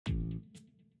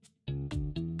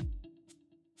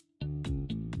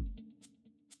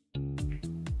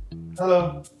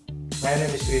Hello, my name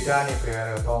is Teacher Dani.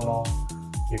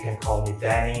 You can call me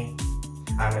Dani.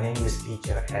 I'm an English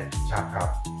teacher at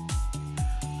Cakap.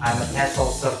 I'm a TESOL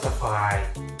certified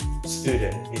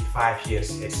student with 5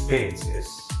 years experiences,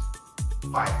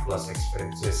 5+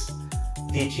 experiences,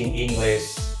 teaching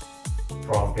English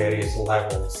from various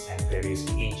levels and various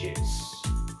ages.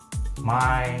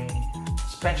 My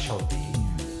specialty,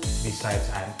 besides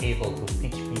I'm able to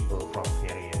teach people from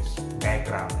various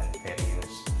backgrounds and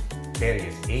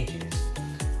various ages,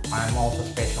 I'm also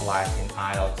specialized in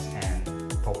IELTS and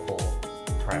TOEFL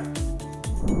prep.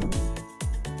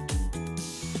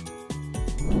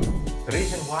 The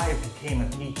reason why I became a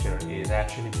teacher is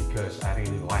actually because I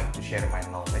really like to share my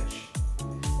knowledge.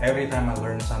 Every time I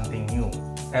learn something new,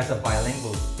 as a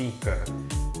bilingual speaker,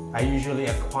 I usually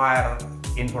acquire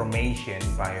information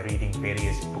by reading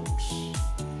various books,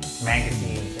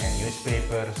 magazines, and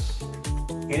newspapers.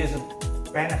 It is a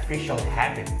beneficial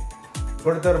habit.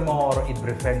 Furthermore, it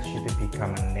prevents you to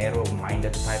become a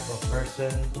narrow-minded type of person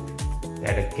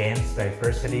that against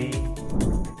diversity.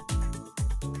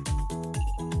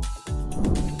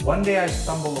 One day I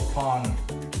stumbled upon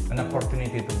an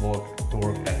opportunity to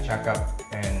work at Cakap,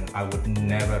 and I would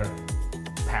never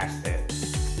pass it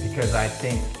because I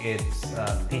think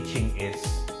teaching it's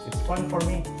fun for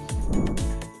me.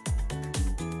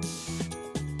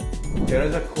 There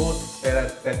is a quote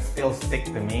that still sticks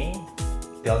to me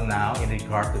till now in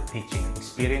regard to teaching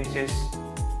experiences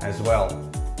as well.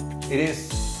 It is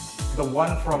the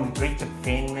one from Richard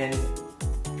Feynman,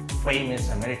 famous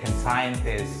American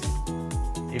scientist.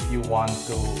 If you want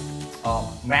to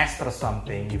master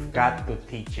something, you've got to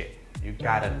teach it. You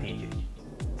gotta teach it.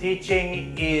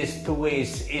 Teaching is two-way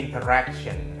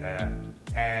interaction,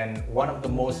 and one of the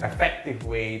most effective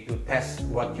way to test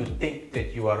what you think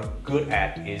that you are good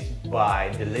at is by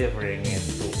delivering it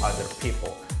to other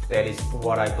people. That is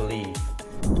what I believe.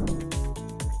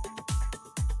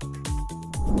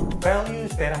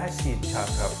 Values that I see in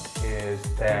Cakap is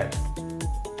that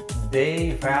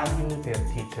they value their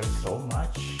teachers so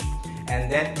much, and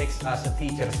that makes us as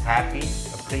teachers happy,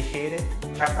 appreciated.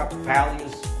 Cakap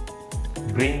values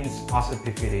brings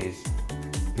positivities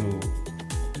to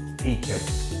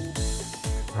teachers'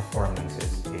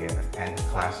 performances here and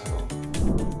classroom.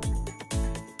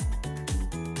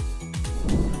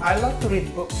 I love to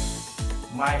read books.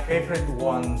 My favorite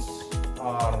ones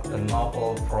are the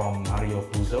novel from Mario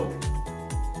Puzo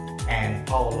and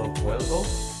Paulo Coelho.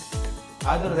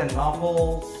 Other than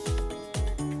novels,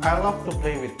 I love to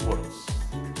play with words.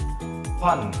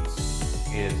 Puns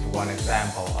is one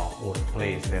example of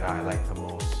wordplays that I like the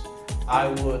most. I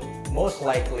would most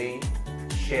likely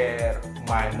share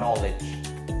my knowledge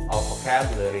of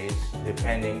vocabularies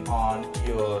depending on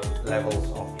your levels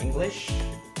of English.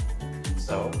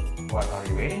 So, what are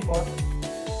you waiting for?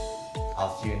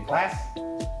 I'll see you in class.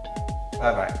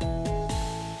 Bye-bye.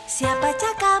 Siapa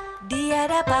cakap,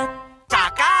 dia dapat.